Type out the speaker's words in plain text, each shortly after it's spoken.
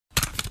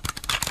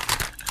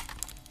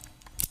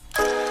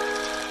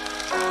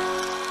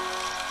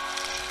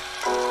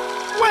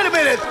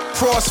minute.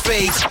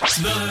 Crossfade.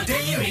 The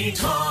Daily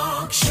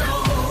Talk Show.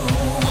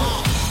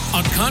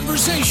 A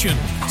conversation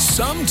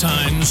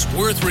sometimes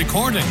worth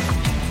recording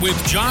with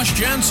Josh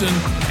Jansen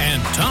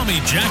and Tommy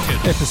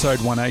Jackett. Episode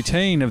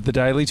 118 of the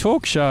Daily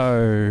Talk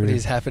Show. What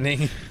is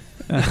happening?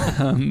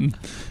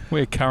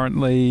 We're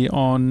currently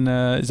on,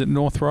 is it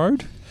North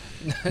Road?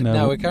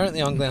 No, we're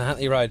currently on Glen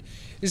Huntly Road.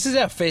 This is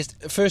our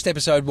first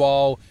episode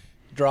while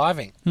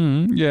driving.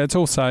 Yeah, it's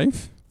all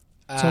safe.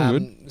 It's all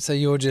good. So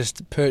you're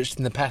just perched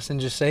in the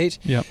passenger seat.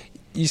 Yep.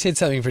 You said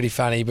something pretty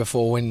funny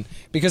before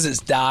because it's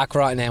dark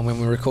right now when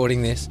we're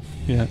recording this.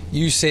 Yeah.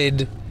 You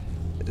said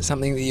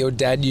something that your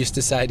dad used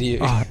to say to you.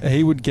 Oh,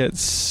 he would get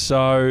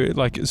so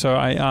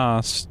I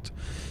asked,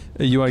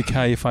 are you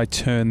okay if I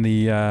turn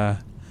the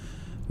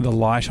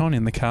light on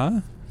in the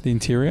car, the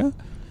interior?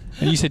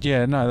 And you said,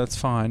 yeah, no, that's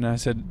fine. And I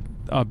said,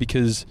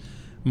 because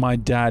my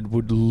dad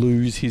would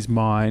lose his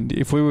mind.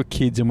 If we were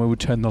kids and we would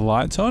turn the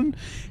lights on,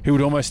 he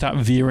would almost start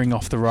veering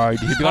off the road.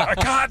 He'd be like,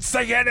 I can't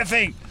see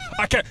anything.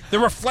 The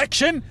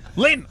reflection,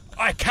 Lynn,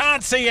 I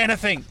can't see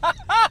anything.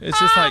 It's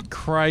just like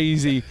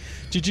crazy.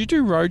 Did you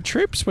do road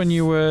trips when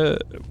you were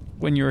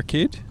a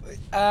kid?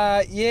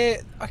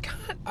 Yeah,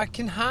 I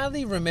can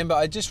hardly remember.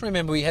 I just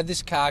remember we had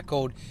this car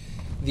called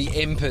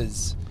the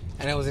Emperors,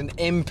 and it was an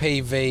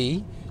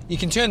MPV. You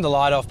can turn the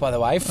light off, by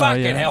the way.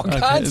 Fucking hell,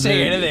 can't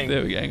see anything.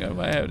 There we go. Hang on,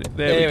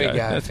 there we go.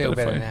 That's I feel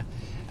better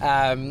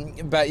now.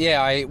 But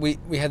yeah,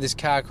 we had this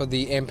car called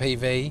the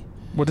MPV.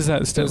 What is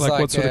that?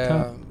 What sort of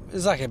car? It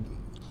was like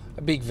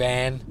a big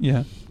van.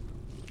 Yeah.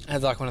 It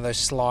had like one of those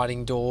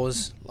sliding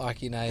doors,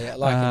 like a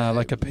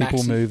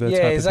people mover. Yeah,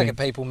 type it's of like thing. a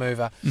people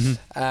mover.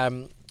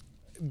 Mm-hmm.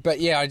 But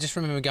yeah, I just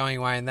remember going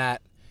away in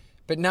that.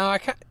 But no, I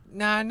can't.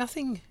 No,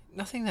 nothing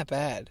that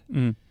bad.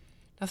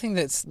 Nothing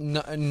that's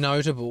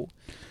notable.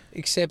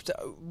 Except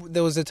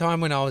there was a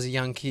time when I was a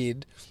young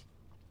kid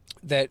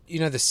that,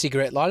 the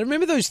cigarette lighter.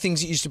 Remember those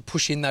things that you used to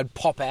push in, they'd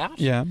pop out?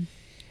 Yeah.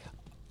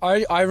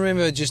 I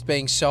remember just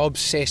being so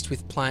obsessed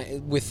with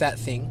that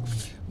thing.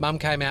 Mum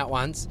came out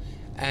once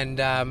and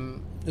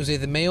it was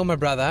either me or my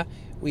brother.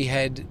 We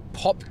had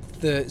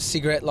popped the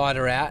cigarette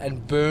lighter out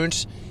and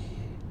burnt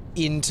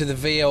into the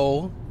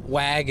VL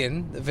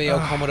wagon, the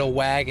VL Commodore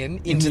wagon,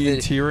 into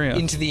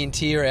the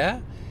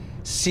interior.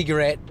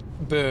 Cigarette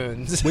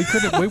burns. We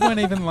weren't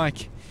even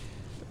like...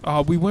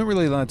 we weren't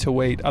really allowed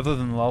to eat other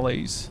than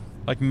lollies.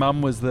 Like,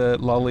 Mum was the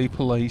lolly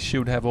police. She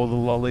would have all the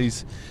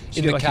lollies.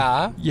 In the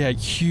car?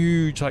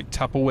 Huge,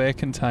 Tupperware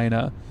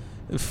container.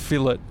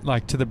 Fill it,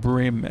 to the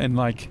brim. And,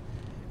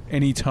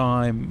 any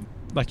time,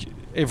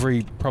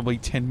 every probably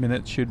 10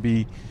 minutes, she'd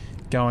be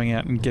going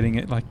out and getting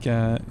it,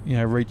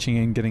 reaching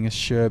in, getting us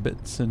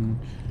sherbets and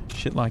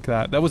shit like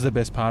that. That was the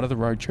best part of the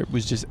road trip,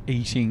 was just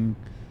eating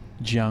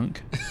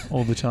junk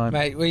all the time.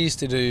 Mate, we used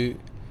to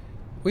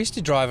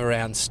drive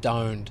around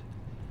stoned.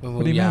 When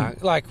What do you young.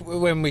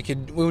 mean? When we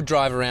would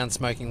drive around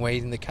smoking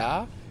weed in the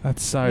car.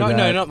 That's so No,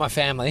 bad. not my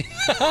family.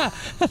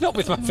 Not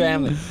with my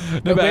family.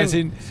 No, but as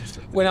in...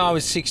 When I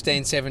was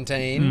 16,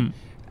 17,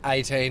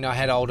 18, I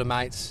had older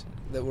mates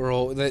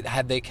that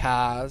had their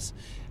cars.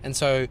 And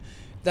so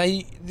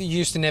they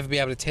used to never be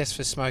able to test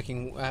for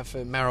smoking,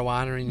 for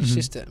marijuana in your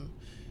system.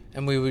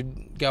 And we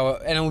would go,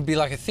 and it would be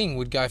like a thing.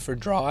 We'd go for a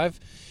drive,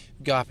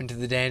 go up into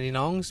the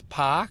Dandenongs,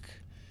 park,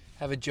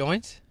 have a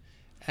joint.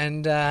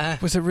 And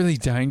was it really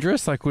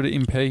dangerous? Would it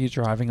impair your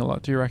driving a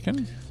lot, do you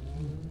reckon?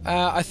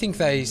 I think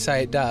they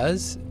say it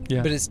does,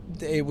 yeah. But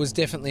it was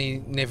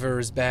definitely never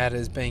as bad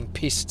as being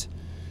pissed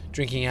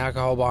drinking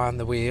alcohol behind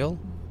the wheel.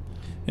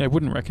 Yeah, I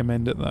wouldn't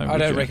recommend it, though. I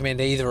don't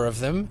recommend either of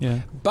them.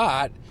 Yeah.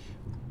 But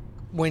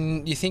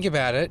when you think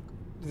about it,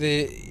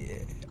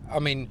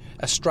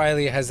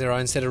 Australia has their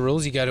own set of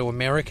rules. You go to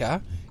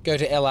America, go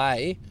to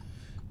LA,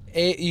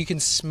 you can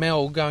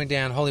smell going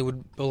down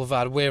Hollywood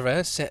Boulevard,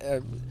 wherever,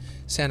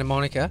 Santa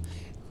Monica,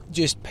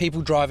 just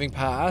people driving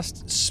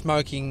past,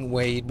 smoking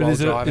weed while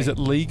driving. Is it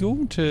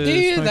legal to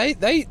Yeah,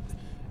 smoke?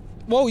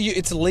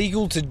 It's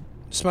illegal to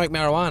smoke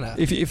marijuana.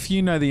 If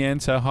you know the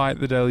answer, hi at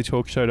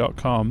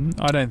thedailytalkshow.com.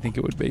 I don't think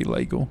it would be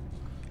legal.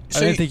 I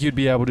don't think you'd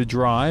be able to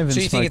drive and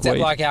smoke weed. So you think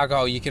it's like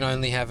alcohol, you can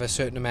only have a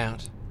certain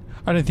amount?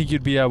 I don't think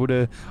you'd be able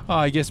to...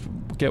 I guess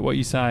get what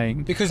you're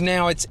saying. Because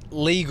now it's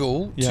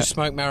legal to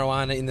smoke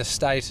marijuana in the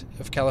state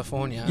of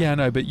California. Yeah, I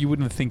know, but you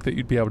wouldn't think that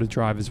you'd be able to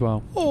drive as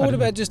well. Or what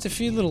about just a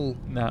few little...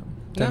 No,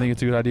 don't think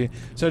it's a good idea.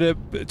 So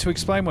to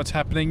explain what's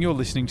happening, you're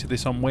listening to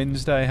this on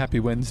Wednesday. Happy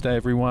Wednesday,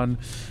 everyone.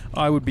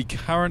 I would be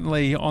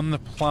currently on the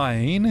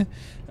plane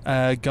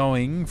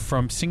going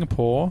from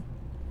Singapore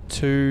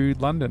to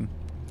London.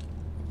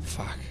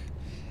 Fuck.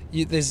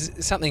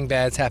 There's something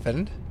bad's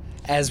happened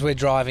as we're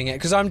driving it.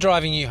 Because I'm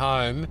driving you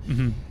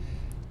home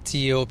to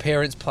your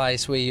parents'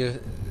 place where you're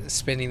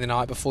spending the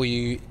night before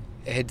you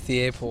head to the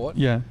airport.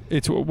 Yeah.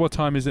 It's what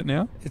time is it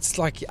now? It's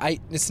like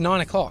 8. It's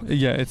 9 o'clock.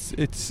 Yeah,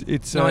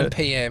 it's 9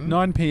 p.m.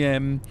 9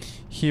 p.m.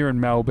 here in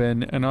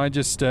Melbourne, and I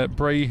just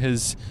Bree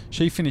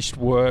she finished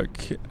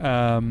work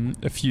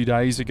a few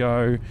days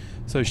ago,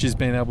 so she's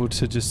been able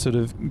to just sort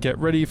of get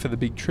ready for the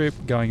big trip,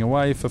 going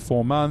away for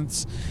 4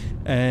 months,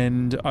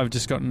 and I've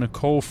just gotten a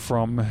call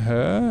from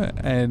her,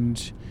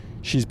 and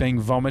she's been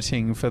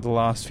vomiting for the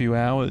last few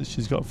hours.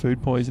 She's got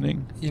food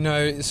poisoning. You know,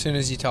 as soon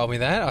as you told me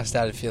that, I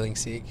started feeling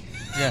sick.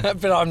 Yeah.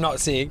 But I'm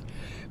not sick.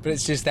 But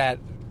it's just that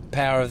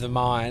power of the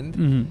mind.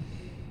 Mm-hmm.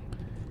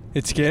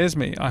 It scares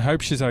me. I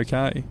hope she's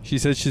okay. She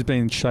says she's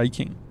been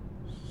shaking.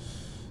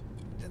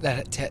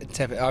 I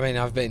mean,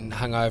 I've been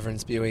hungover and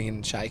spewing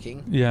and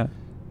shaking. Yeah.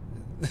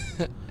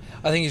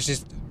 I think it's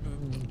just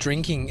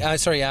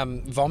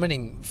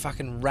vomiting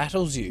fucking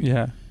rattles you.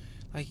 Yeah.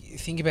 Like,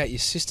 think about your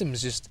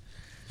systems just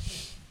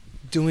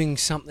doing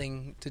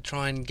something to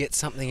try and get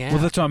something out.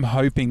 Well, that's why I'm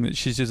hoping that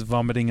she's just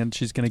vomiting and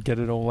she's going to get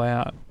it all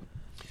out.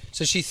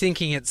 So she's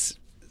thinking it's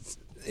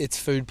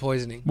food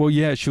poisoning. Well,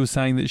 yeah, she was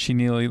saying that she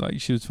nearly,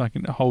 she was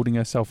fucking holding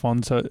herself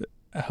on, so,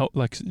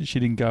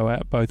 she didn't go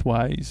out both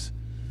ways.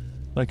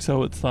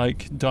 So it's,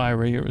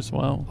 diarrhea as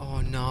well.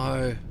 Oh,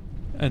 no.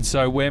 And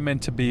so we're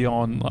meant to be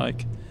on,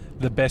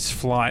 the best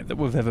flight that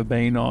we've ever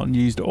been on,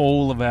 used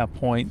all of our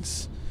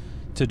points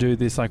to do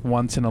this,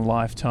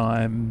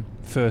 once-in-a-lifetime,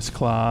 first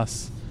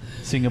class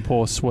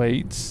Singapore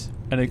suites,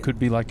 and it could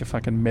be a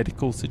fucking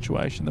medical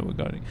situation that we're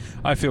going.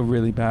 I feel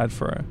really bad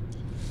for her.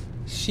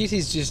 Shit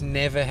is just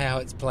never how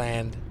it's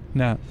planned.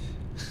 No.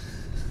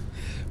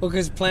 Well,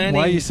 because planning...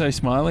 Why are you so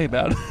smiley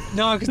about it?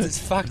 No, because it's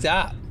fucked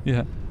up.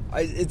 Yeah.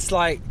 It's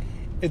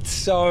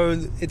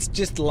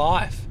just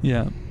life.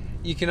 Yeah.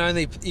 You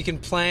can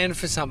plan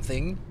for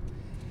something.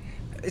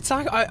 It's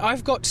like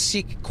I've got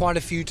sick quite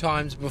a few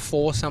times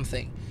before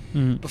something.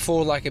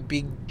 Before a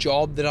big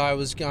job that I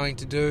was going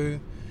to do.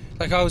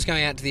 I was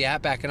going out to the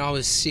Outback and I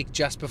was sick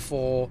just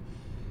before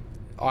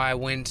I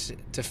went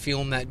to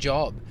film that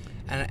job.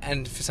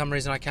 And for some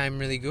reason I came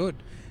really good.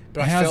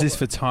 But how's this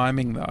for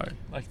timing though?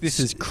 This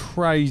is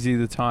crazy,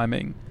 the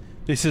timing.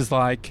 This is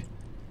how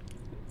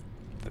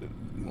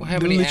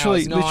many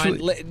hours?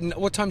 9.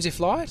 What time's your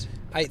flight?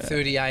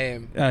 8:30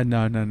 a.m.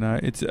 No.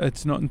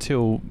 It's not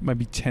until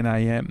maybe 10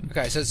 a.m.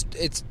 Okay, so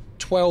it's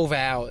 12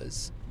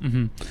 hours.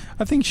 Mm-hmm.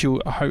 I think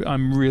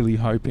I'm really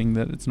hoping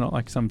that it's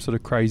not some sort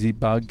of crazy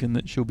bug and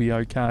that she'll be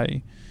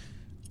okay.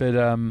 But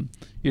I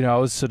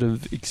was sort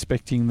of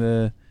expecting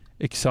the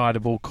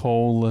excitable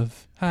call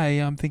of, "Hey,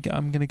 I'm thinking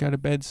I'm going to go to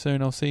bed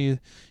soon. I'll see you.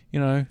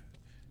 You're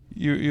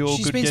all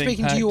She's good." She's been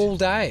speaking to you all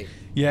day.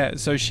 Yeah.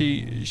 So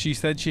she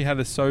said she had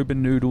a soba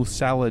noodle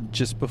salad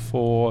just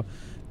before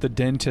the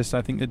dentist.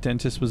 I think the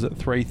dentist was at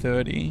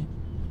 3:30.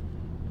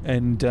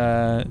 And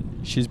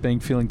she's been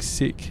feeling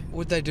sick.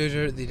 What'd they do to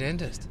her at the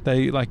dentist?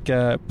 They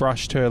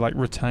brushed her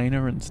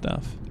retainer and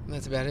stuff.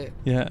 That's about it.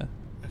 Yeah.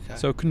 Okay.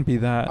 So it couldn't be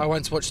that. I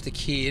once watched a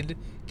kid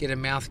get a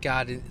mouth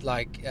guard, the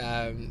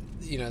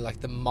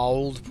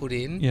mold put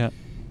in. Yeah.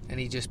 And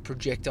he just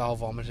projectile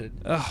vomited.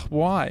 Ugh,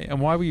 why?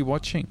 And why were you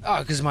watching? Oh,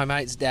 because my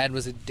mate's dad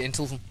was a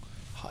dental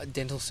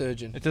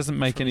surgeon. It doesn't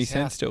make any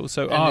sense still.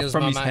 So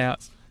from his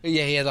house.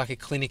 Yeah, he had a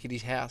clinic at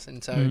his house,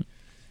 and so.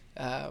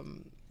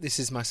 This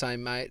is my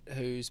same mate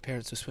whose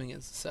parents were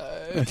swingers, so...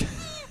 Okay.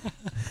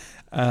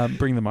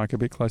 Bring the mic a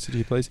bit closer to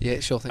you, please. Yeah,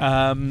 sure thing.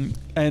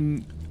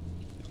 And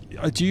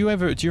do you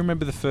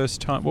remember the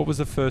first time... What was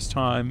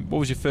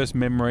your first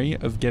memory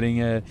of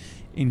getting a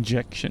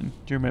injection?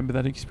 Do you remember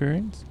that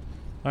experience?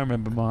 I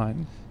remember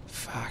mine.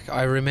 Fuck,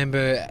 I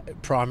remember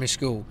primary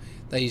school.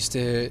 They used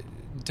to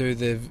do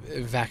the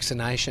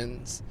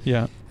vaccinations.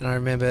 Yeah. And I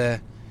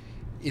remember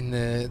in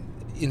the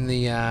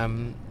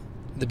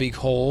big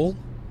hall...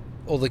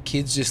 all the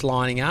kids just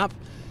lining up.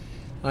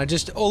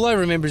 All I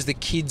remember is the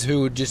kids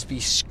who would just be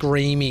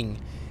screaming,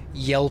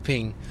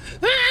 yelping.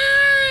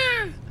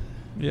 Ah!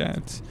 Yeah,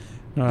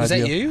 was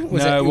that you?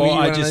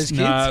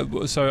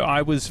 So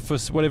I was, for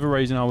whatever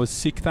reason, I was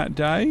sick that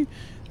day,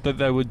 but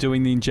they were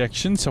doing the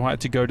injection, so I had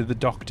to go to the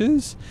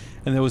doctors.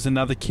 And there was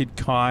another kid,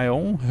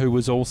 Kyle, who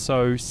was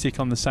also sick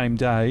on the same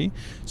day,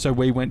 so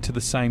we went to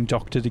the same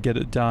doctor to get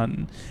it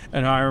done.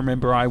 And I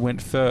remember I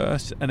went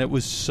first, and it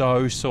was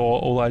so sore.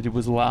 All I did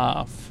was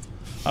laugh.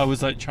 I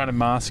was trying to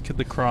mask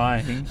the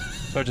crying,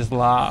 so I just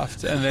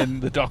laughed, and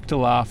then the doctor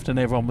laughed and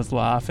everyone was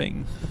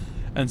laughing.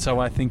 And so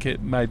I think it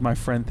made my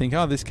friend think,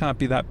 oh, this can't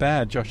be that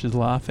bad, Josh is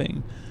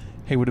laughing.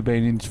 He would have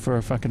been in for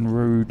a fucking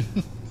rude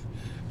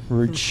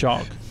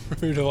shock.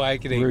 Rude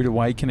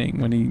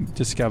awakening when he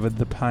discovered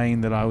the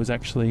pain that I was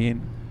actually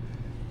in.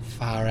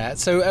 Far out.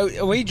 So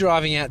are we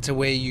driving out to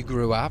where you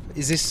grew up?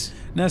 Is this...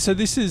 No, so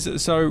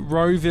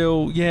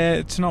Rowville, yeah,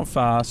 it's not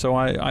far. So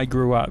I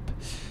grew up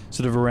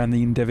sort of around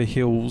the Endeavour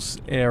Hills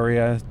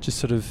area, just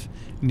sort of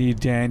near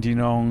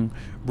Dandenong.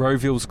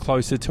 Rowville's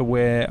closer to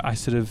where I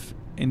sort of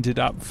ended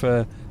up for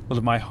a lot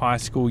of my high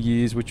school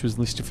years, which was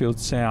Listerfield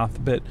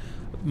South. But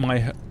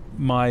my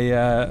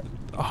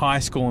high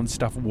school and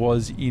stuff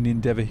was in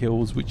Endeavour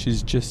Hills, which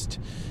is just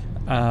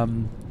a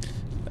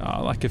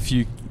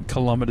few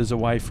kilometres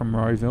away from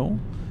Rowville.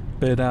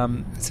 But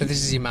So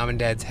this is your mum and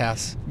dad's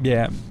house.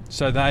 yeah,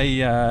 so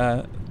they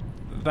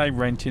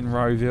rent in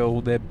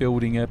Rowville. They're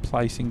building a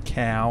place in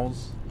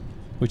Cowes,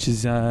 which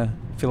is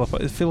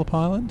Phillip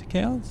Island,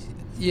 Cowes?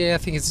 Yeah, I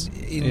think it's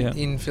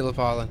in Phillip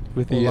Island.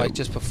 With or the, like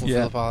just before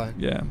Phillip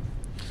Island. Yeah.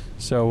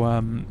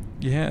 So,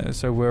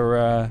 so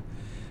we're...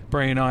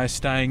 Bree and I are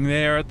staying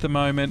there at the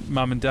moment.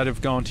 Mum and Dad have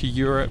gone to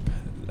Europe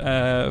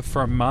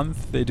for a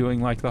month. They're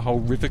doing like the whole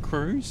river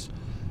cruise.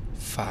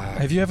 Fuck.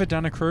 Have you ever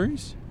done a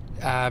cruise?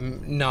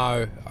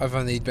 No, I've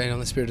only been on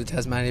the Spirit of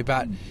Tasmania,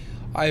 but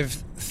I've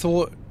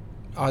thought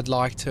I'd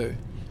like to.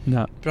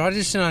 No. But I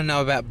just don't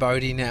know about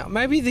Bodie now.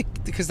 Maybe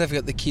because they've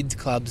got the kids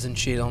clubs and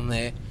shit on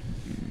there.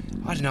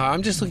 I don't know.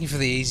 I'm just looking for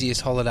the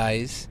easiest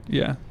holidays.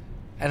 Yeah.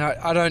 And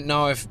I don't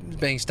know if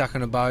being stuck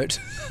on a boat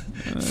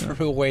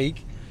for a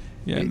week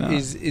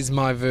is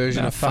my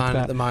version of fun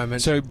at the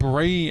moment. So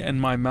Bree and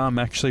my mum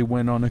actually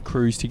went on a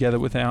cruise together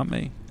without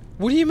me.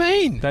 What do you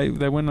mean?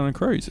 They went on a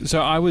cruise.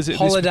 So I was at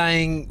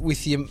holidaying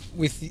with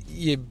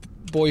your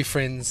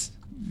boyfriend's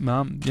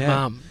mum. Yeah.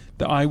 Mum.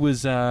 I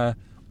was.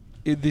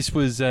 This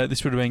would have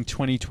been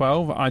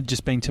 2012. I'd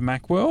just been to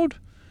Macworld,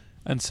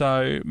 and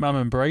so Mum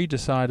and Bree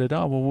decided,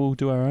 we'll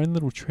do our own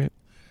little trip.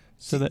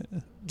 So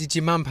did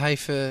your mum pay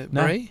for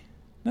No. Bree?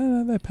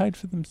 No, they paid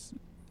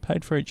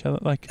for each other.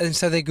 And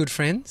so they're good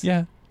friends?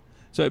 Yeah.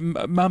 So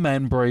Mum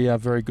and Bree are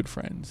very good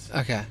friends.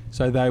 Okay.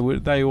 So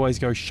they always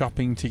go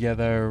shopping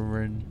together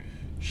and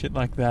shit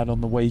like that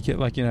on the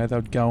weekend.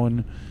 They'd go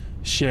and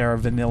share a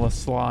vanilla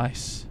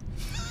slice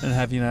and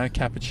have, a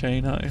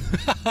cappuccino.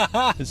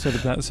 It's sort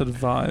of that sort of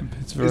vibe.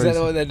 It's very. Is that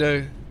what they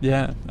do?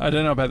 Yeah. I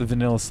don't know about the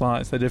vanilla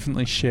slice. They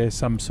definitely share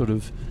some sort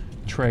of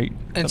treat.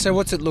 And so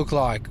what's it look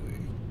like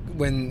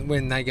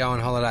when they go on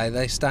holiday?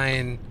 They stay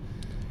in...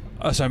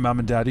 Oh, so Mum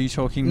and Dad, are you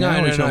talking No, now?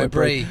 Or are you no, talking no, about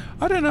Bree? Bree.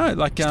 I don't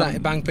know.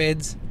 Bunk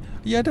beds?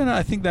 Yeah, I don't know.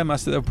 I think they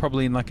were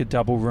probably in like a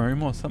double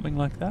room or something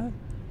like that.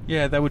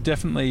 Yeah, they were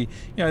definitely,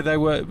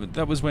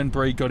 that was when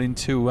Bree got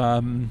into,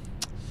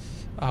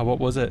 what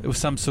was it? It was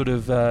some sort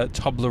of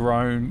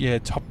Toblerone,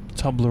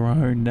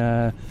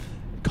 Toblerone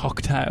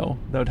cocktail.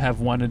 They would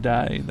have one a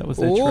day. That was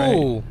their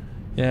treat.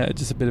 Yeah,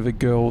 just a bit of a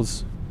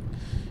girls'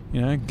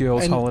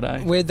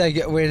 holiday. Where'd they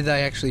go? Where did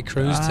they actually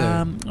cruise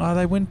to?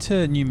 They went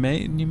to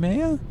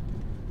Noumea?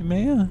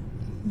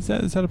 Is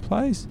that a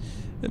place?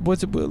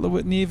 Was it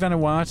near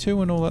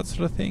Vanuatu and all that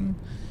sort of thing?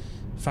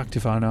 Fucked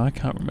if I know. I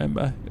can't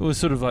remember. It was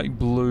sort of like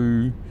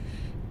blue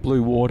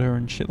water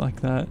and shit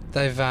like that.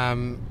 They've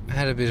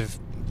had a bit of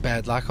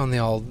bad luck on the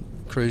old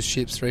cruise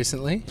ships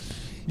recently.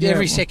 Yeah,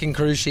 Every second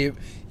cruise ship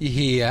you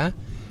hear.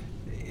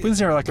 Was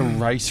there like a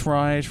race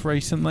riot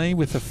recently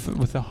with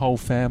the whole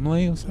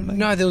family or something?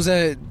 No, there was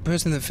a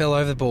person that fell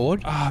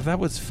overboard. That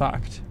was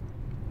fucked.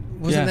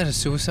 Wasn't that a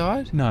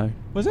suicide? No.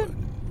 Was it?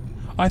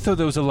 I thought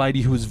there was a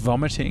lady who was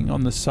vomiting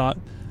on the side,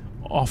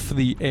 off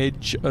the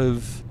edge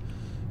of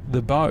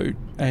the boat,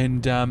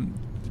 and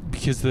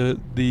because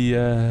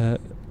the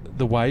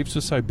waves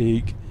were so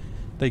big,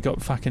 they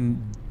got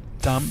fucking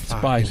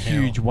dumped by a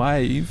huge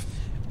wave,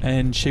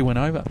 and she went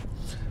over.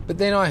 But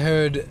then I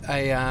heard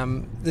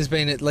there's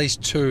been at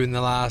least 2 in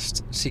the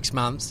last 6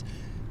 months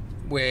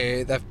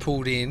where they've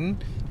pulled in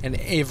and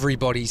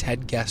everybody's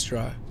had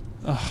gastro.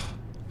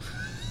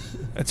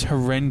 It's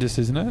horrendous,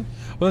 isn't it?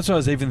 Well, that's what I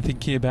was even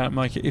thinking about,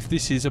 Mike. If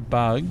this is a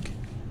bug,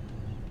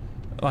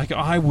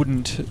 I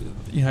wouldn't...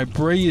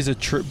 Bree is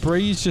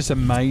just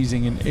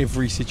amazing in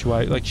every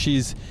situation.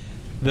 She's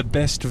the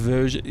best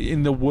version.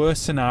 In the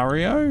worst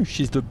scenario,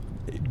 she's the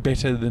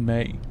better than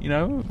me,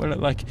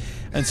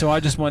 and so I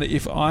just wonder,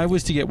 if I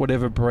was to get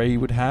whatever Bree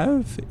would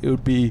have, it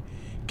would be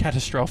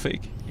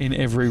catastrophic in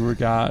every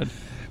regard.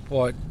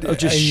 What? I'll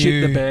just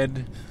shit the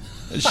bed.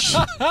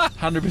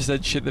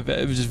 100% shit the bed.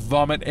 It would just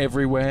vomit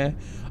everywhere.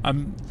 I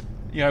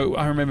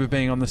remember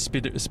being on the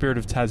Spirit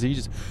of Tassie,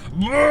 just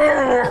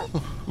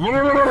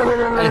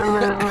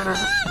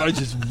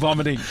just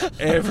vomiting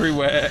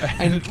everywhere.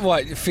 And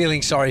what?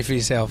 Feeling sorry for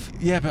yourself?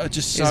 Yeah, but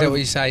just so... Is that what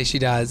you say she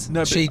does?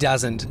 No, she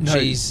doesn't. No,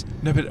 She's...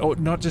 No, but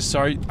not just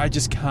sorry. I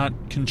just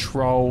can't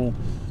control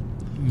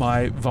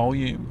my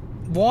volume.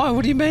 Why?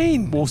 What do you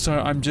mean? Well, so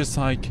I'm just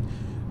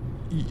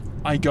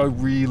I go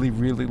really,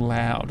 really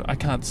loud. I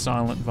can't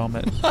silent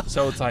vomit.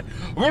 So it's so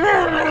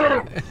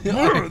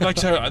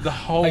the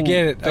whole... I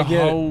get it. The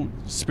whole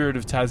Spirit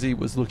of Tassie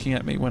was looking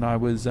at me when I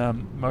was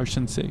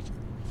motion sick.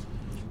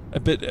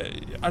 But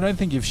I don't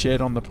think you've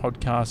shared on the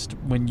podcast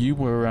when you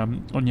were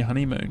on your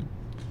honeymoon.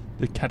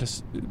 What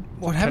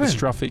happened?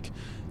 Catastrophic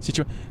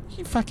situation.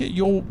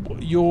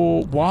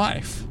 Your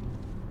wife.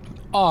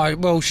 Oh,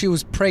 well, she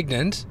was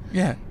pregnant.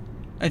 Yeah.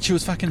 And she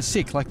was fucking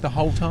sick the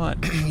whole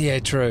time. Yeah,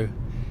 true.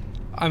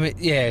 I mean,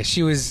 yeah,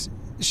 she was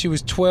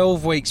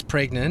 12 weeks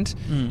pregnant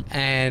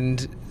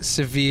and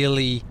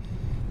severely,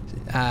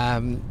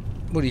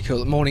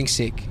 morning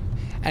sick.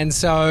 And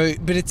so,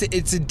 but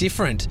it's a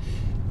different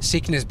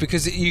sickness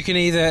because you can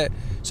either,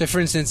 so for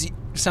instance,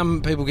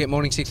 some people get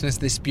morning sickness,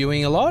 they're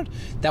spewing a lot.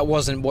 That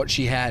wasn't what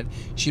she had.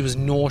 She was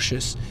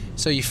nauseous.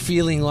 So you're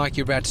feeling like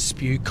you're about to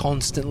spew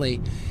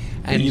constantly.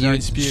 and you you're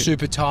don't spew.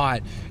 super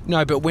tired.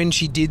 No, but when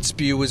she did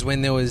spew was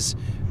when there was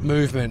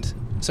movement.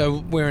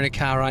 So we're in a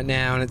car right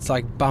now and it's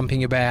like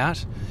bumping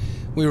about.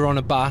 We were on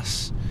a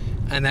bus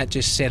and that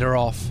just set her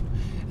off.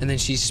 And then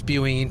she's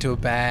spewing into a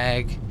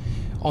bag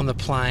on the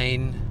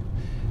plane,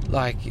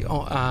 like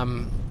Well,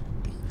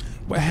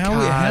 how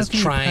cars, can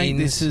you paint trains.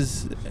 this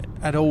is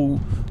at all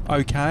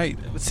okay?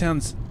 It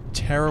sounds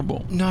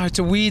terrible. No, it's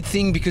a weird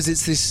thing because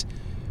it's this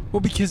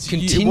Well, because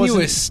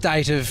continuous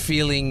state of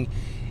feeling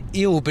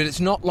ill, but it's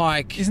not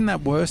like Isn't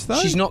that worse though?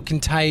 she's not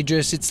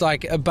contagious. It's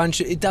like a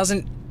bunch of... It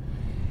doesn't...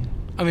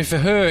 I mean, for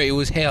her, it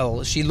was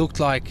hell. She looked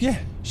like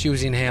she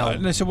was in hell.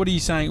 No, so what are you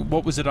saying?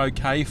 What was it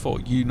okay for?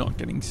 You not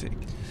getting sick?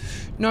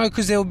 No,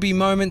 because there would be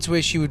moments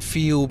where she would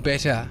feel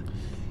better.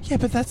 Yeah,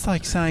 but that's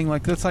like saying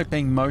that's like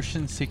being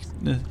motion sick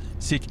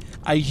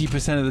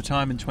 80% of the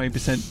time and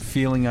 20%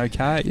 feeling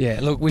okay. Yeah,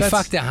 look, we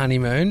fucked our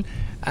honeymoon.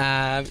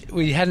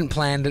 We hadn't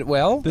planned it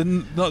well.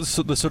 Then not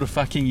the sort of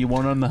fucking you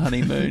want on the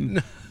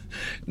honeymoon.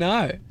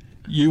 No.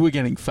 You were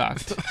getting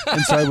fucked,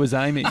 and so was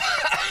Amy.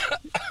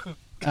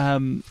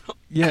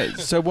 Yeah.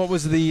 So what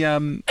was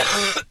the?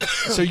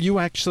 So you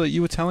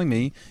were telling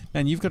me,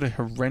 man, you've got a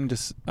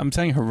horrendous. I'm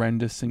saying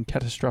horrendous and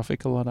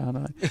catastrophic a lot, aren't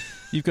I?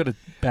 You've got a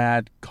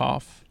bad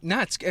cough. No,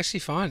 it's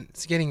actually fine.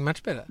 It's getting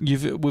much better.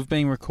 We've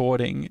been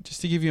recording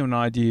just to give you an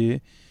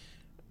idea.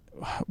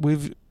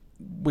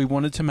 We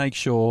wanted to make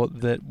sure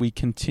that we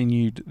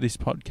continued this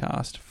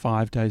podcast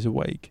 5 days a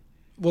week.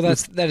 Well,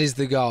 that is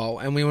the goal,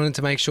 and we wanted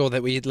to make sure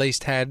that we at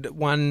least had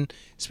one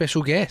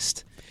special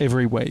guest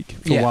every week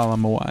for while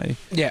I'm away.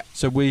 Yeah.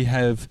 So how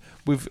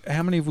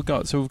many have we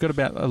got? So we've got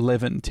about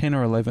 10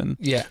 or 11.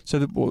 Yeah. So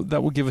that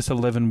will give us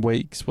 11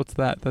 weeks. What's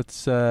that?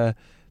 That's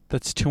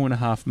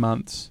 2.5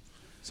 months.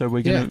 So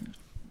we're going to...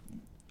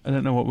 I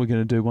don't know what we're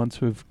going to do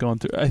once we've gone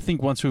through... I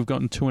think once we've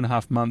gotten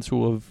 2.5 months,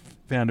 we'll have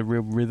found a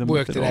real rhythm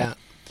Worked with it it all. out.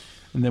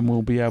 And then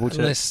we'll be able to...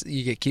 Unless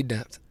you get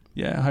kidnapped.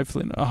 Yeah,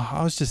 hopefully not. Oh,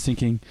 I was just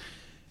thinking...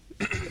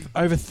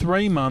 Over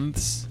 3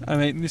 months, I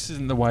mean, this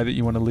isn't the way that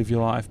you want to live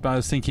your life, but I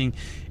was thinking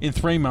in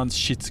 3 months,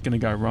 shit's going to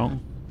go wrong.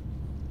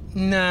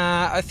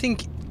 Nah, I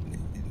think...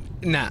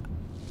 Nah.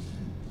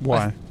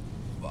 Why?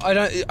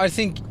 I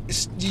think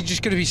you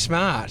just got to be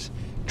smart.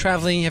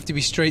 Travelling, you have to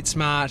be street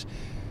smart.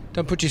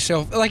 Don't put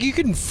yourself... Like, you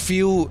can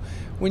feel...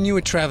 When you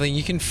were travelling,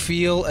 you can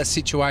feel a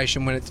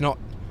situation when it's not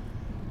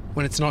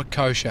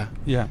kosher.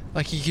 Yeah.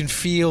 Like, you can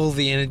feel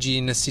the energy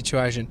in a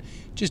situation.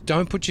 Just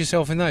don't put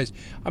yourself in those.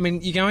 I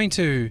mean, you're going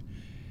to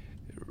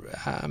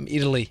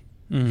Italy.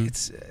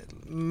 It's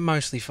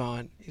mostly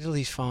fine.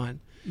 Italy's fine.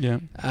 Yeah.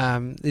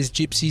 There's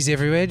gypsies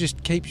everywhere. Just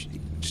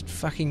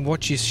fucking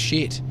watch your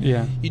shit.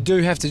 Yeah. You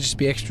do have to just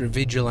be extra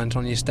vigilant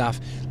on your stuff.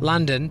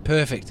 London,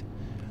 perfect.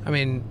 I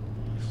mean...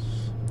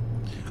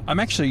 I'm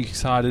actually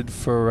excited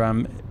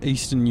for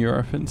Eastern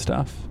Europe and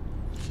stuff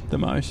the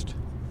most.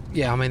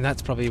 Yeah, I mean,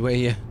 that's probably where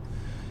you...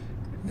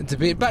 It's a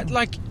bit... But,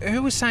 like,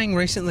 who was saying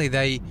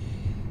recently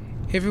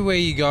everywhere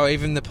you go,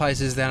 even the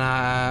places that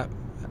are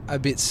a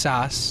bit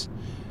sus,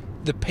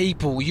 the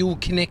people, you'll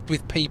connect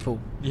with people.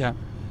 Yeah.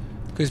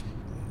 Because...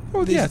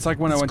 Well, yeah, it's like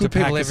when I went to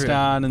Pakistan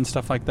everywhere. and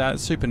stuff like that.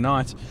 It's super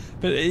nice.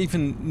 But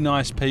even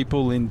nice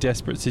people in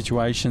desperate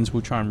situations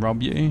will try and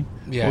rob you.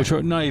 Yeah. Or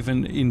try, not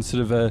even in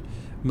sort of a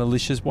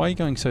malicious... Why are you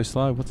going so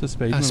slow? What's the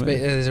speed limit?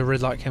 There's a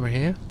red light camera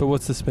here. But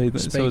what's the speed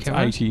limit? So it's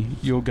camera? 80.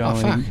 You're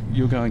going... fuck.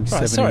 You're going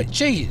 70. Right, sorry.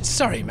 Gee,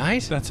 sorry,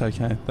 mate. That's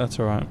okay. That's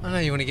all right. I know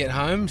you want to get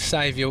home,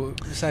 save your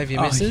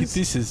missus.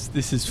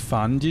 This is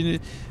fun. Do you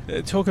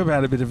talk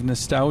about a bit of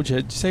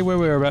nostalgia? Do you see where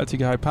we're about to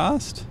go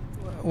past?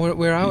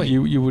 Where are we?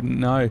 You wouldn't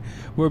know.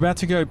 We're about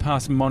to go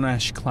past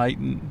Monash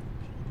Clayton,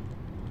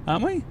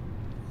 aren't we?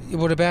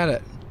 What about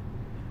it?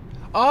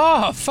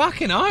 Oh,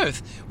 fucking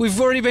oath. We've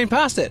already been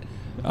past it.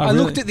 Oh, I really?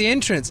 looked at the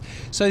entrance.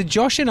 So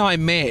Josh and I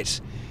met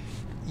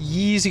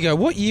years ago.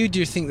 What year do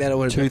you think that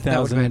would have been?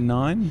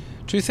 2009?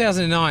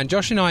 2009.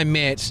 Josh and I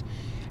met,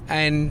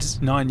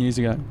 and 9 years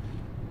ago.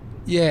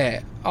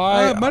 yeah,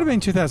 It might have been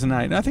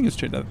 2008. I think it's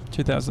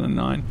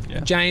 2009. Yeah.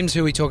 James,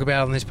 who we talk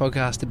about on this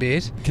podcast a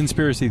bit,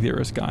 Conspiracy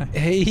theorist guy.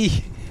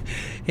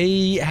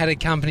 he had a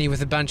company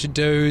with a bunch of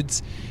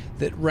dudes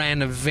that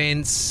ran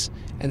events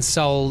and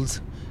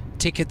sold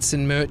tickets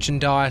and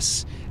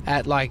merchandise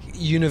at like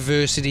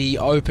university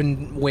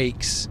open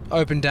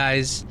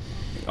days.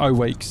 O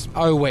weeks.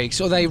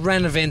 Or they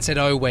ran events at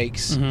O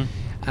Weeks,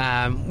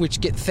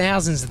 which get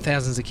thousands and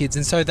thousands of kids.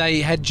 And so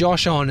they had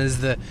Josh on as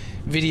the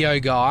video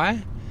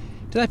guy.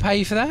 Do they pay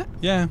you for that?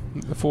 Yeah,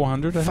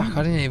 400. I Fuck, think.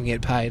 I didn't even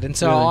get paid. And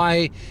so Really?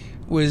 I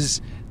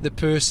was the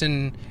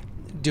person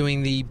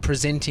doing the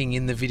presenting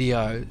in the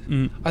video.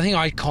 I think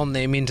I conned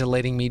them into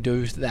letting me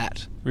do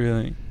that.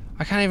 Really?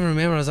 I can't even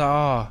remember. I was like,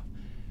 oh.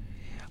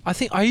 I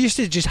think I used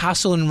to just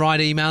hustle and write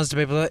emails to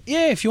people like,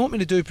 yeah, if you want me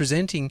to do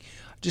presenting,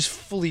 just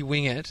fully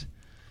wing it.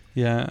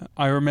 Yeah,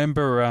 I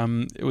remember.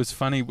 It was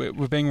funny.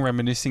 We're being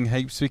reminiscing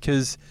heaps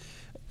because,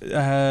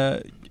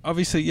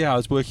 obviously, I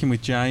was working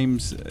with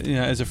James,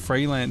 as a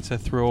freelancer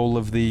through all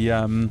of the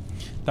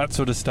that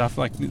sort of stuff,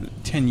 like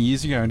 10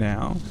 years ago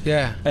now.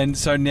 Yeah. And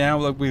so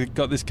now, we've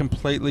got this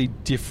completely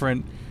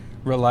different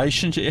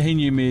relationship. He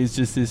knew me as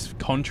just this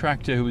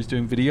contractor who was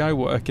doing video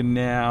work, and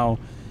now,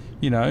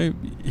 you know,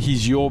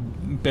 he's your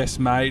best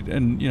mate,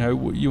 and, you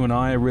know, you and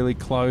I are really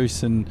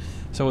close, and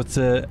so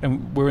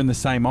and we're in the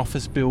same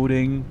office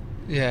building.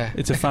 Yeah,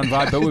 it's a fun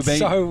vibe. But we've been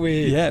so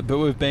weird. Yeah, but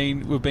we've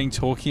been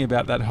talking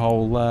about that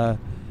whole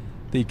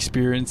the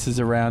experiences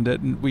around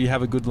it, and we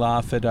have a good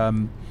laugh at our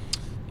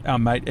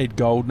mate Ed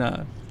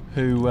Goldner,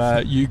 who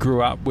you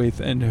grew up with,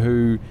 and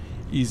who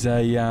is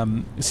a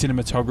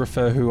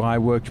cinematographer who I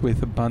worked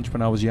with a bunch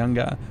when I was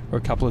younger, or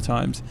a couple of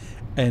times,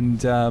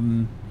 and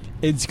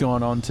Ed's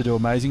gone on to do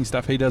amazing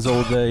stuff. He does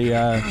all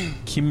the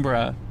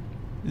Kimbra.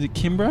 Is it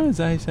Kimbra? Is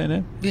that how you say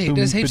it? Yeah, he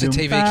does heaps of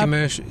TV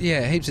commercials.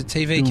 Yeah, heaps of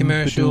TV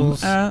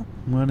commercials.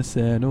 Wanna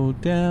settle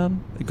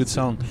down. A good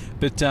song,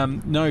 but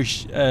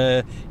does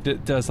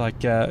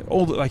like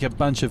all like a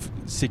bunch of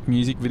sick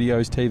music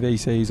videos,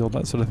 TVCs, all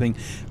that sort of thing.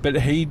 But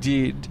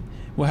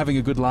we're having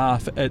a good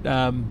laugh at.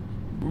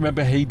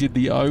 Remember, he did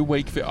the O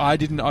Week. I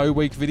did an O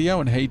Week video,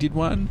 and he did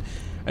one,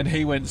 and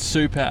he went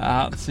super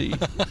artsy,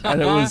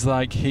 and it was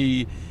like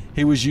he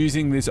was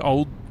using this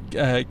old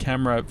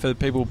camera for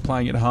people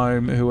playing at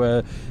home who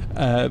are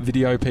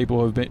video people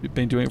who have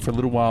been doing it for a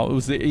little while. It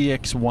was the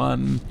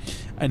EX1,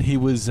 and he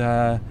was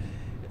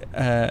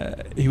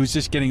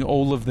just getting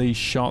all of these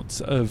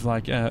shots of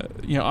like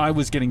I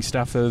was getting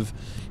stuff of,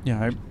 you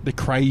know, the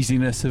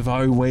craziness of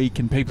O Week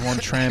and people on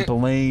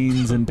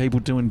trampolines and people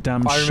doing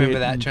dumb shit. I remember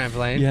that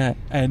trampoline. Yeah,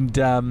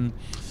 and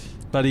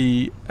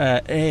buddy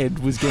Ed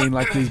was getting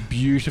like these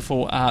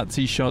beautiful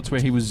artsy shots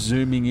where he was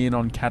zooming in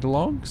on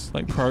catalogues,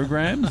 like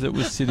programs that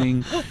was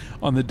sitting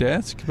on the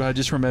desk. But I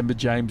just remember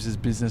James's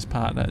business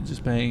partner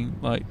just being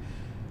like,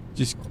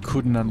 just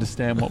couldn't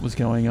understand what was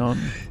going on.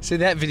 So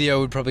that video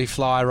would probably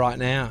fly right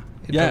now.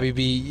 It'd probably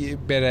be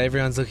better.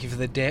 Everyone's looking for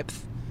the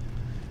depth.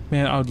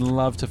 Man, I would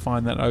love to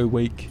find that O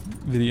Week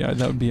video.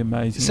 That would be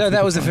amazing. So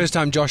that was the first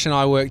time Josh and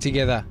I worked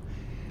together.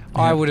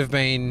 Yeah. I would have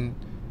been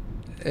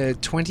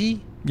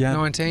 20. Yeah.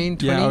 19,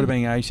 20? Yeah, I would have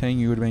been 18,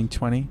 you would have been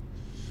 20.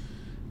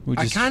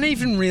 I can't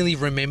even really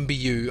remember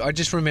you. I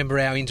just remember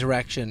our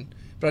interaction.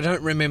 But I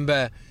don't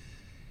remember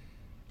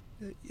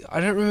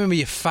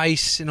your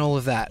face and all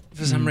of that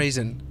for some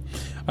reason.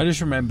 I just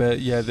remember,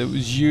 there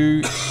was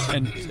you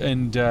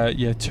and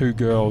two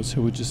girls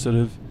who were just sort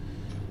of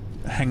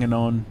hanging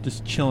on,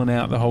 just chilling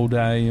out the whole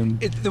day. And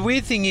the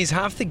weird thing is,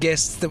 half the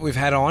guests that we've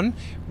had on,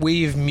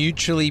 we've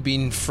mutually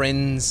been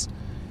friends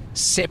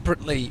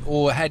separately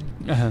or had...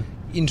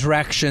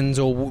 interactions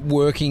or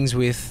workings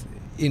with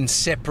in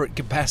separate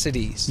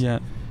capacities. Yeah.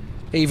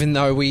 Even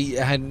though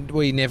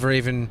we never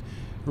even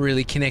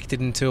really connected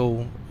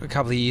until a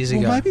couple of years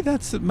ago.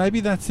 Maybe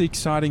that's the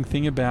exciting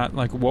thing about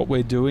like what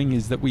we're doing,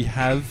 is that we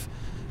have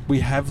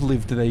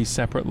lived these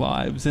separate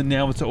lives, and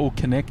now it's all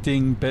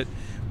connecting. But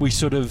we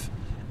sort of,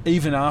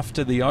 even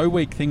after the O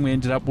Week thing, we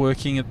ended up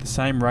working at the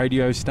same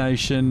radio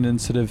station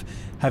and sort of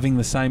having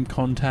the same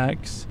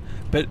contacts.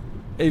 But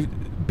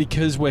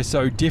because we're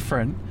so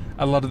different,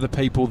 a lot of the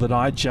people that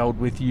I gelled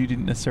with, you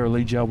didn't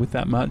necessarily gel with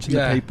that much. And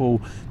the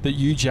people that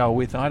you gel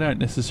with, I don't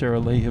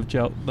necessarily have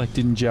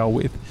didn't gel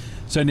with.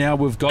 So now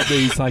we've got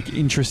these like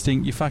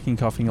interesting... You're fucking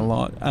coughing a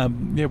lot.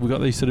 We've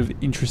got these sort of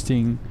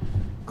interesting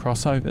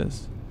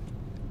crossovers.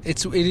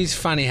 It is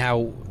funny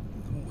how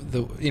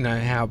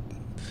how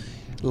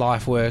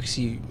life works.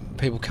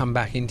 People come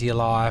back into your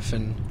life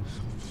and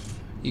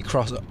you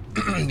cross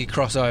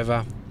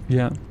over.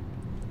 Yeah.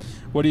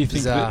 What do you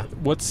think?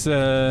 What's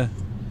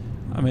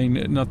I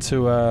mean, not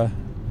to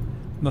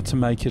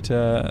make it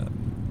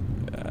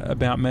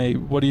about me.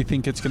 What do you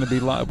think it's going to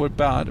be like? What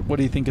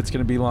do you think it's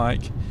going to be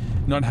like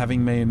not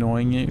having me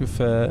annoying you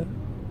for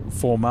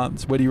 4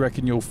 months? Where do you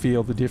reckon you'll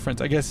feel the difference?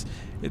 I guess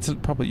you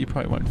probably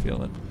won't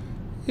feel it.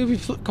 It'll be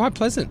quite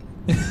pleasant.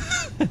 Yeah,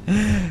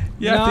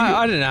 no,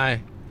 I don't know.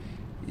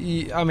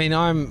 I mean,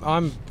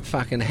 I'm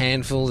fucking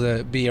handful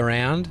to be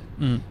around,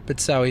 but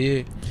so are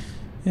you.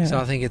 Yeah. So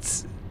I think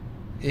it's.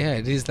 Yeah,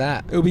 it is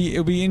that. It'll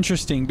be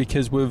interesting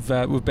because we've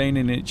been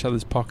in each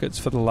other's pockets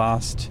for the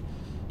last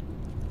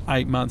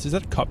 8 months. Is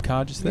that a cop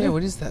car just there? Yeah,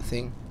 what is that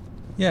thing?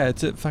 Yeah,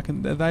 it's a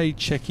fucking... Are they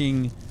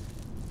checking...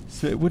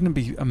 So wouldn't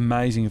it be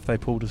amazing if they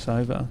pulled us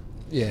over?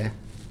 Yeah.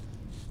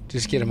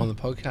 Just get them on the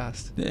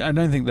podcast. I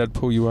don't think they'd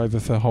pull you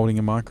over for holding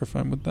a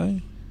microphone, would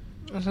they?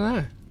 I don't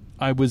know.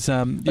 I was...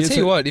 I'll tell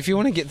you what, if you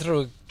want to get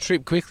through a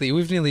trip quickly,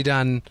 we've nearly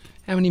done...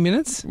 How many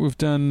minutes? We've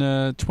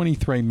done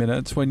 23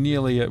 minutes. We're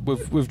nearly at...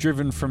 We've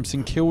driven from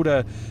St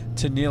Kilda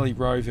to nearly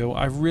Rowville.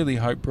 I really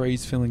hope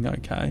Bree's feeling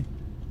okay.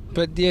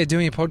 But, yeah,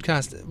 doing a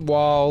podcast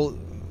while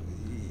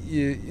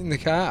you're in the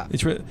car.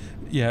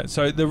 Yeah,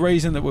 so the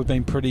reason that we've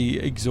been pretty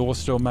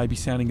exhausted or maybe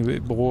sounding a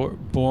bit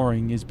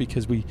boring is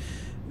because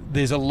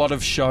there's a lot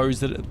of shows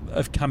that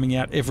are coming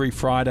out every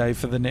Friday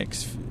for the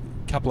next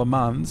couple of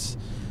months.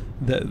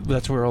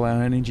 That's where all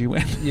our energy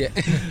went. Yeah.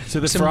 So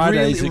the Some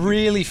Fridays...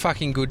 really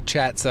fucking good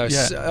chats, though.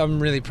 Yeah. So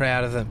I'm really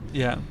proud of them.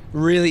 Yeah.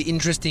 Really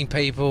interesting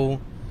people.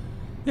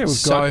 Yeah,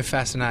 we've got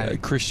fascinating.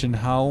 Christian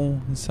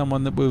Hull is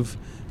someone that we've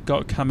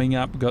got coming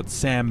up. We've got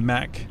Sam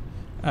Mack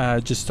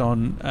just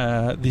on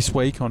this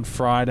week on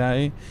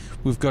Friday.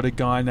 We've got a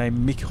guy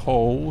named Mick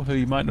Hall, who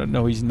you might not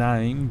know his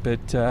name,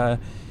 but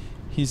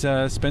he's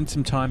spent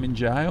some time in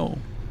jail.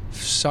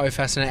 So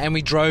fascinating. And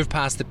we drove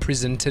past the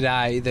prison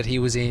today that he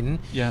was in,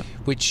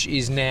 which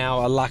is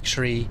now a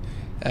luxury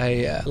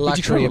apartment.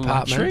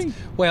 Luxury?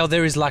 Well,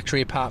 there is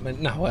luxury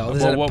apartment. No,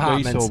 there's an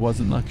apartment. What we saw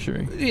wasn't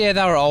luxury. Yeah,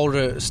 they were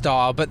older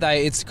style, but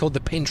it's called the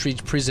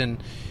Pentridge Prison,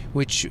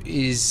 which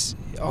is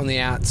on the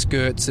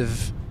outskirts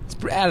of, it's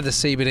out of the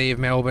CBD of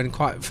Melbourne,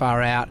 quite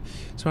far out.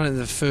 It's one of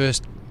the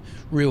first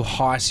real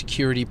high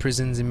security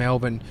prisons in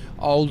Melbourne.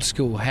 Old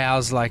school,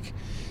 housed like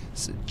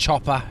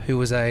Chopper, who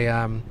was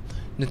a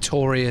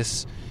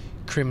notorious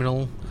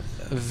criminal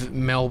of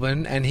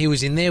Melbourne, and he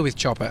was in there with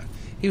Chopper.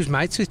 He was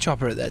mates with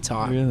Chopper at that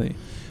time. Really?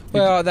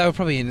 Well, they were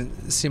probably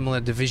in similar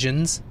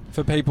divisions.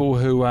 For people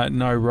who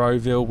know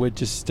Rowville,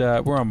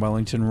 we're on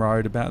Wellington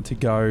Road, about to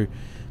go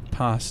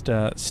past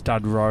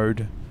Stud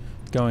Road.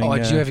 Going. Oh,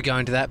 did you ever go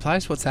into that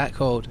place? What's that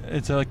called?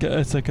 It's like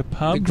a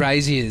pub. The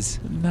Graziers.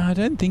 No, I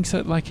don't think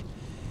so. Like,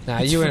 no,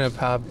 you were in a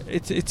pub.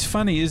 It's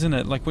funny, isn't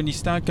it? Like when you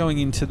start going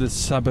into the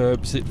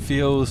suburbs,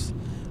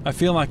 I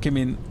feel like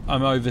I'm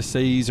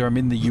overseas or I'm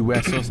in the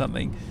US or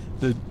something.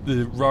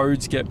 The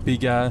roads get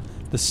bigger,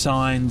 the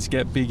signs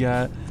get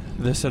bigger,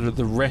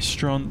 the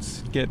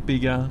restaurants get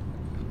bigger.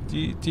 Do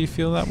you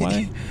feel that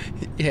way?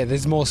 Yeah,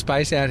 there's more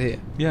space out here.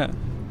 Yeah.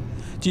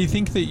 Do you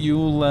think that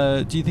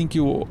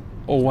you'll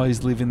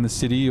always live in the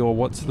city, or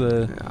what's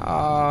the?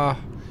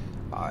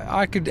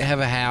 I could have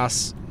a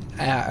house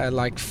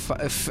like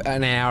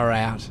an hour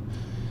out,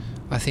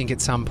 I think, at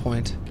some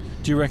point.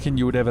 Do you reckon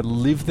you would ever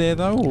live there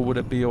though, or would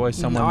it be always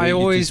somewhere? I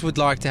always would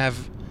like to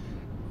have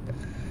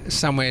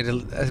somewhere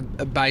to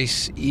a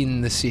base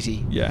in the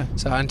city. Yeah.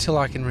 So until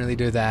I can really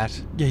do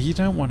that. Yeah, you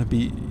don't want to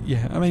be.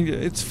 Yeah, I mean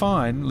it's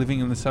fine living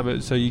in the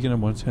suburbs, so you're going to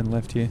want to turn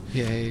left here.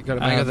 Yeah, you got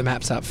to make the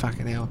maps up.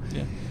 Fucking hell.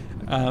 Yeah.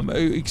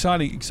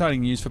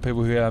 Exciting news for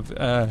people who have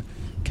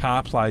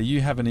CarPlay.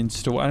 You have an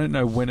install. I don't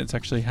know when it's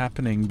actually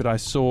happening, but I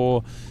saw,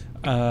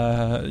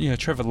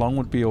 Trevor Long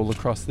would be all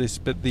across this,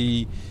 but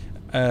they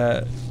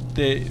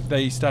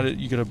started.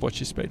 You got to watch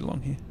your speed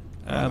along here.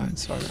 Right,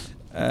 sorry.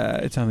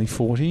 It's only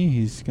 40.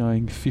 He's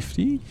going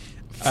 50.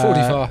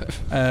 45.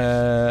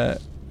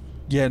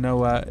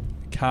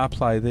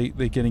 CarPlay,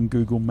 they're getting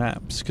Google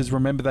Maps, because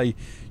remember they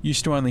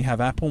used to only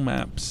have Apple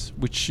Maps,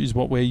 which is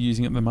what we're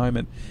using at the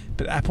moment,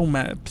 but Apple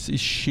Maps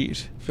is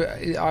shit.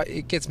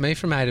 It gets me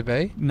from A to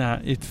B. Nah,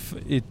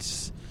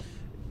 it's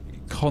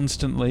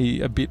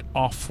constantly a bit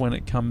off when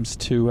it comes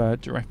to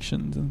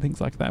directions and things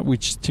like that,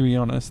 which, to be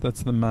honest,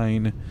 that's the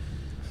main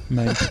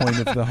point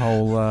of the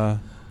whole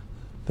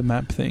the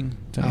map thing.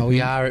 We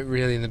are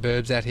really in the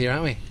burbs out here,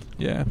 aren't we?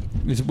 Yeah,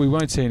 we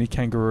won't see any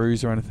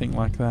kangaroos or anything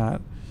like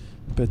that.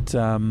 But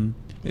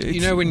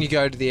when you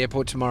go to the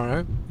airport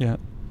tomorrow, yeah,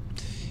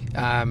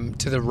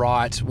 to the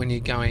right when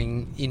you're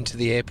going into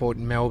the airport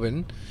in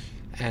Melbourne,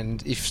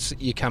 and if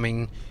you're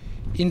coming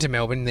into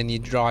Melbourne, then you're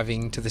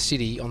driving to the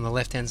city on the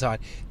left-hand side,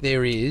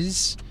 there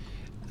is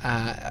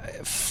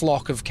a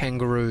flock of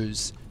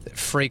kangaroos that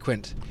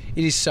frequent.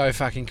 It is so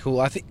fucking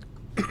cool. I think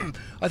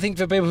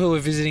for people who are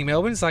visiting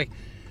Melbourne, it's like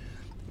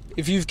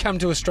if you've come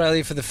to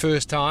Australia for the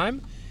first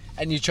time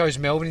and you chose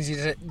Melbourne as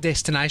your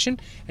destination,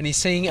 and you're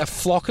seeing a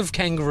flock of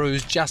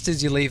kangaroos just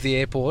as you leave the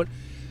airport,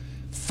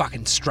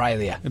 fucking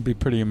Australia. It'd be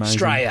pretty amazing.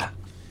 Australia.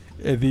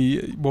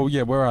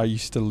 Where I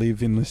used to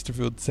live in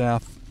Listerfield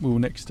South, we were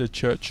next to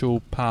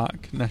Churchill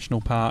Park, National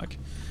Park,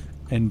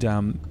 and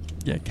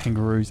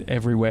kangaroos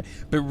everywhere.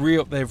 But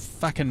they're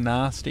fucking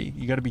nasty.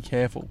 You got to be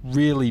careful.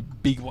 Really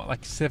big,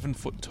 like 7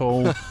 foot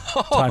tall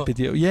type of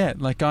deal. Yeah,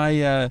 like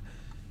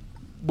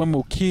when we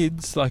were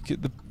kids, like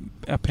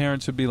our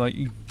parents would be like,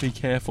 "Be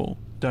careful,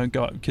 don't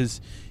go,"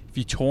 because if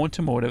you taunt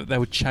them or whatever, they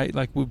would chase.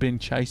 Like we've been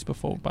chased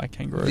before by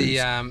kangaroos.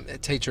 The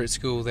teacher at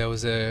school, there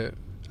was a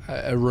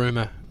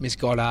rumour, Miss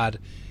Goddard,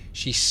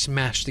 she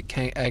smashed a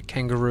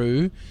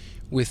kangaroo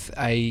with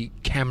a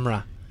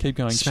camera. Keep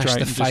going. Smashed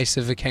straight the face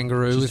of a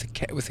kangaroo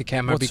with a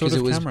camera because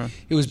it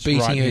was beating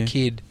right her here.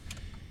 kid.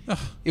 Ugh.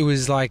 It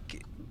was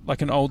like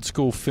an old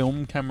school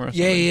film camera. Or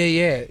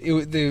yeah.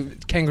 something. The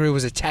kangaroo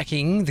was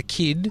attacking the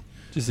kid.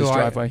 Just this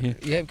driveway here.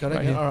 Yeah, got it.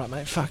 Right here. All right,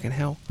 mate. Fucking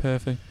hell.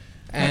 Perfect.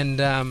 And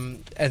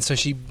so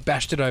she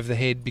bashed it over the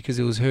head because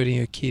it was hurting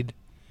her kid.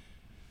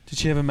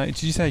 Did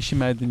you say she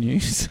made the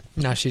news?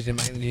 No, she didn't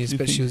make the news,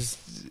 but she was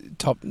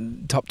top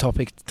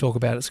topic to talk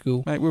about at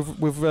school. Mate,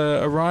 we've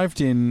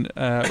arrived in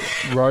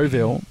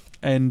Rowville,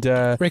 and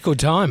record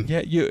time.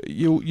 Yeah,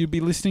 you'll be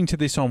listening to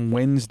this on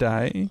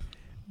Wednesday,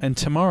 and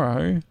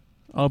tomorrow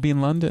I'll be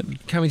in London.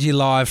 Coming to you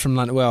live from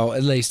London. Well,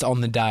 at least on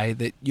the day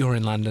that you're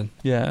in London.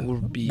 Yeah, we'll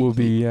be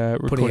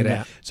putting it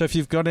out. So if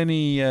you've got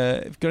any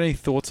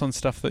thoughts on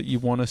stuff that you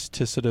want us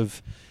to sort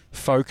of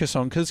focus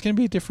on, because it's going to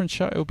be a different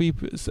show. It'll be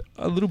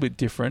a little bit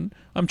different.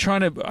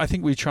 I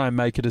think we try and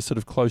make it as sort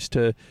of close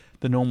to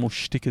the normal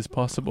shtick as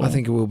possible. I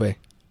think it will be.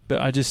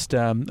 But I just,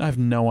 I have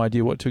no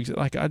idea what to expect.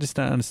 Like, I just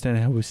don't understand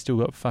how we've still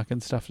got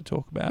fucking stuff to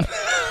talk about.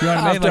 You know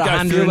what I mean? After Like,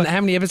 I feel 100,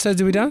 how many episodes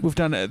have we done? we've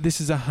done.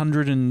 This is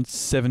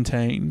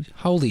 117.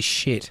 Holy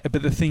shit.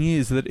 But the thing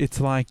is that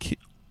it's like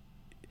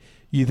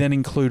you then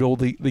include all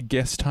the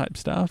guest type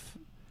stuff.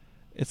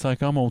 It's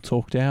like I'm all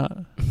talked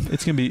out.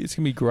 It's gonna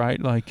be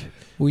great. Like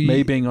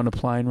me being on a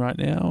plane right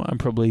now, I'm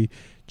probably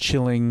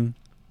chilling,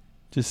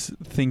 just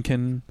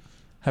thinking,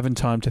 having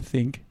time to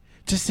think.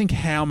 Just think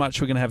how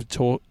much we're gonna have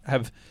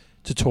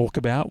to talk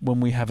about when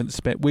we haven't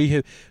spent.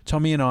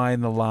 Tommy and I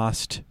in the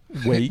last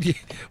week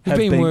we've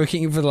been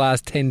working for the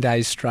last 10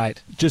 days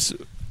straight, just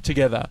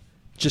together,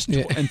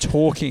 and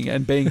talking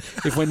and being.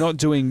 If we're not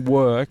doing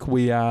work,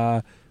 we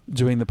are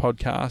doing the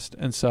podcast,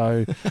 and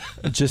so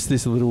just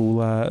this little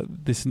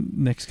this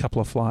next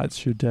couple of flights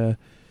should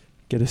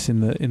get us in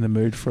the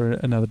mood for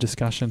another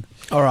discussion.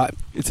 All right,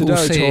 it's a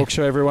Daily Talk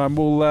Show, everyone.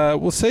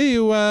 We'll see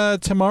you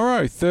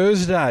tomorrow,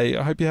 Thursday.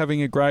 I hope you're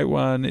having a great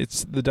one.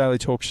 It's the Daily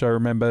Talk Show.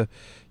 Remember,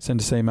 send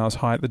us emails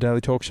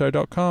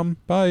hi@thedailytalkshow.com.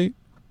 Bye.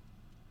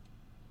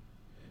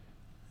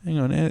 Hang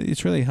on,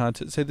 it's really hard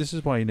to see. This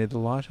is why you need the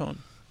light on.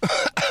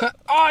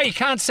 Oh, you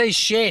can't see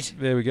shit.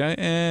 There we go,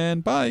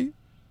 and bye.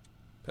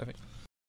 Perfect.